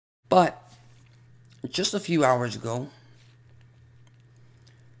But just a few hours ago,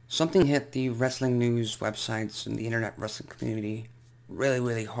 something hit the wrestling news websites and the internet wrestling community really,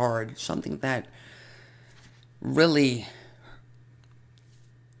 really hard. Something that really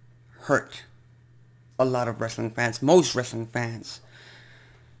hurt a lot of wrestling fans, most wrestling fans.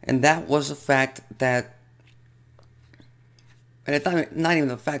 And that was the fact that, and it's not even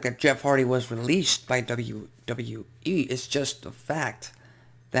the fact that Jeff Hardy was released by WWE, it's just the fact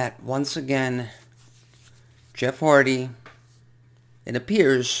that once again, Jeff Hardy, it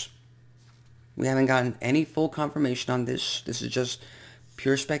appears, we haven't gotten any full confirmation on this, this is just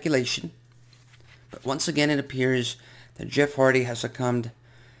pure speculation, but once again it appears that Jeff Hardy has succumbed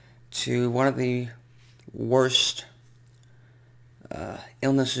to one of the worst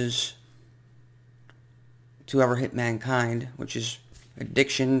illnesses to ever hit mankind, which is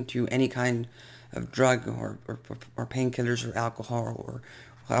addiction to any kind of drug or painkillers or alcohol or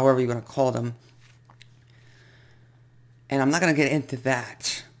however you want to call them. And I'm not going to get into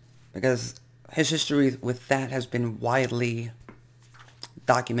that because his history with that has been widely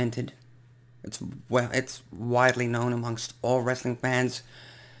documented. It's widely known amongst all wrestling fans.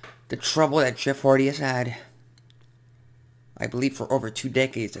 The trouble that Jeff Hardy has had, I believe, for over 2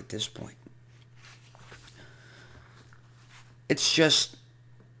 decades at this point. It's just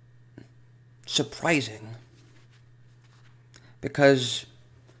surprising because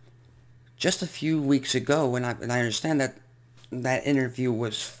just a few weeks ago, and I understand that that interview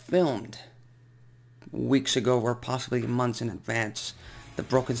was filmed weeks ago or possibly months in advance, the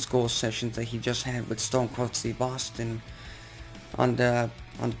Broken Skull sessions that he just had with Stone Cold Steve Austin on the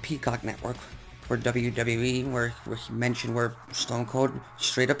Peacock Network for WWE, where he mentioned where Stone Cold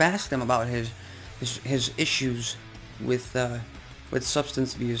straight up asked him about his issues with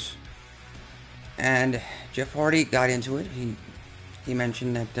substance abuse, and Jeff Hardy got into it. He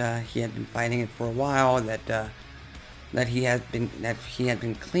mentioned that he had been fighting it for a while, that he had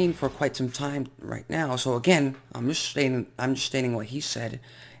been clean for quite some time right now. So again, I'm just stating what he said,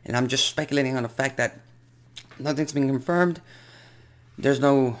 and I'm just speculating on the fact that nothing's been confirmed. There's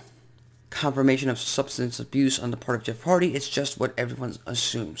no confirmation of substance abuse on the part of Jeff Hardy. It's just what everyone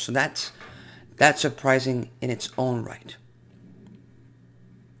assumes. So that's surprising in its own right.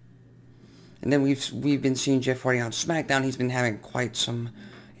 And then we've been seeing Jeff Hardy on SmackDown. He's been having quite some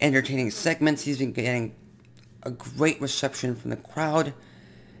entertaining segments. He's been getting a great reception from the crowd.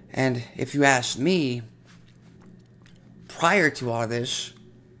 And if you ask me, prior to all this,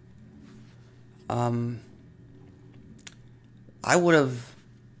 I would have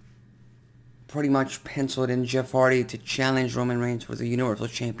pretty much penciled in Jeff Hardy to challenge Roman Reigns for the Universal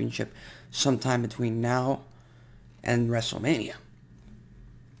Championship sometime between now and WrestleMania.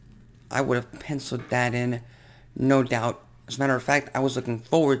 I would have penciled that in, no doubt. As a matter of fact, I was looking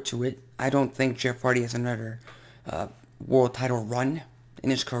forward to it. I don't think Jeff Hardy has another world title run in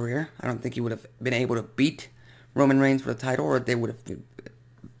his career. I don't think he would have been able to beat Roman Reigns for the title, or they would have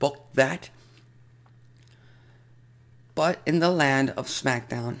booked that. But in the land of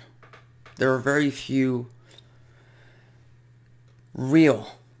SmackDown, there are very few real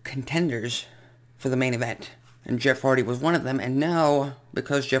contenders for the main event. And Jeff Hardy was one of them. And now,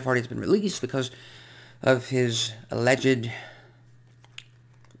 because Jeff Hardy has been released because of his alleged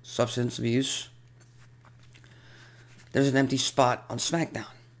substance abuse, there's an empty spot on SmackDown.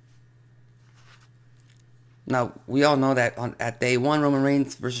 Now, we all know that at day one, Roman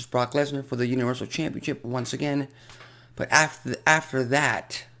Reigns versus Brock Lesnar for the Universal Championship once again. But after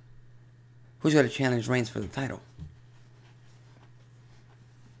that, who's going to challenge Reigns for the title?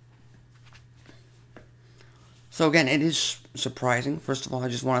 So again, it is surprising. First of all, I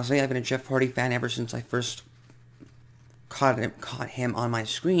just want to say I've been a Jeff Hardy fan ever since I first caught him on my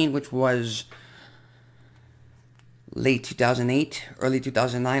screen, which was late 2008, early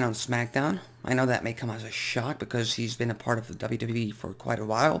 2009 on SmackDown. I know that may come as a shock because he's been a part of the WWE for quite a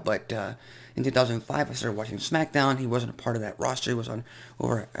while, but in 2005 I started watching SmackDown. He wasn't a part of that roster. He was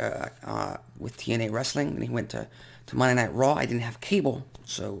over with TNA Wrestling, and he went to Monday Night Raw. I didn't have cable,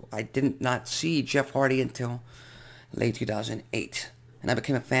 so I did not see Jeff Hardy until late 2008. And I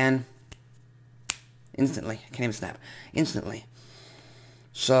became a fan instantly. I can't even snap. Instantly.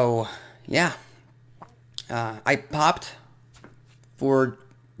 So, yeah. I popped for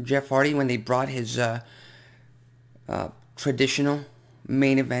Jeff Hardy when they brought his traditional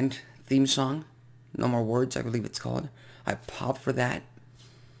main event theme song. No More Words, I believe it's called. I popped for that.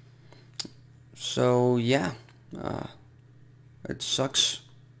 So, yeah. It sucks.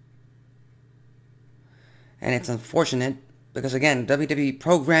 And it's unfortunate because, again, WWE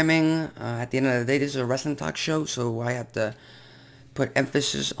programming, at the end of the day, this is a wrestling talk show, so I have to put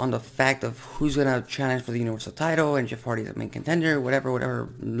emphasis on the fact of who's going to challenge for the Universal title and Jeff Hardy's the main contender, whatever,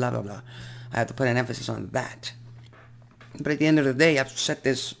 blah, blah, blah. I have to put an emphasis on that. But at the end of the day, I've said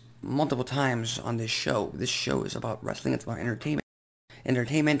this multiple times on this show. This show is about wrestling. It's about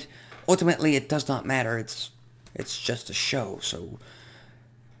entertainment. Ultimately, it does not matter. It's just a show. So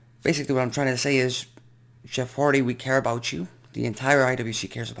basically what I'm trying to say is, Jeff Hardy, we care about you. The entire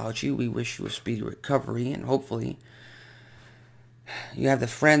IWC cares about you. We wish you a speedy recovery, and hopefully you have the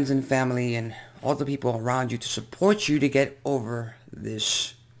friends and family and all the people around you to support you to get over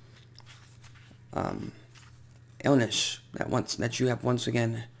this illness that you have once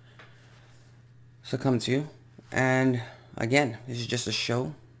again succumbed to. And again, this is just a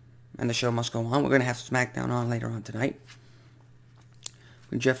show, and the show must go on. We're going to have SmackDown on later on tonight.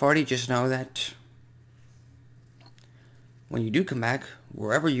 With Jeff Hardy, just know that when you do come back,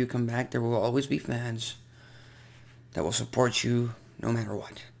 wherever you come back, there will always be fans that will support you no matter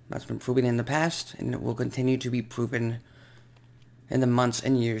what. That's been proven in the past, and it will continue to be proven in the months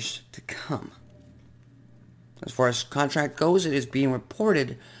and years to come. As far as contract goes, it is being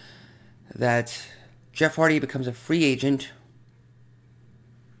reported that Jeff Hardy becomes a free agent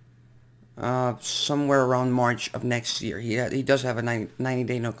somewhere around March of next year. He does have a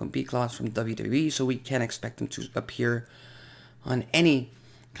 90-day no-compete clause from WWE, so we can't expect him to appear on any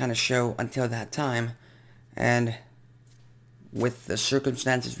kind of show until that time. And with the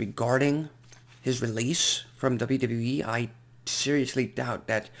circumstances regarding his release from WWE, I seriously doubt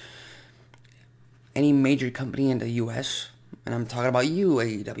that any major company in the US, and I'm talking about you,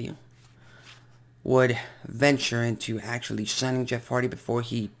 AEW, would venture into actually signing Jeff Hardy before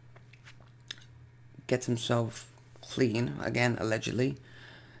he gets himself clean, again, allegedly,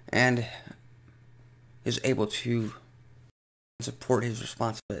 and is able to support his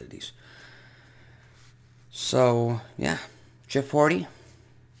responsibilities. So, yeah, Jeff Hardy,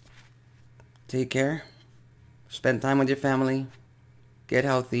 take care, spend time with your family, get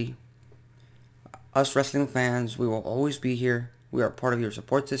healthy. Us wrestling fans, we will always be here. We are part of your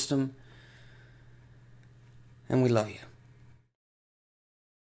support system, and we love you.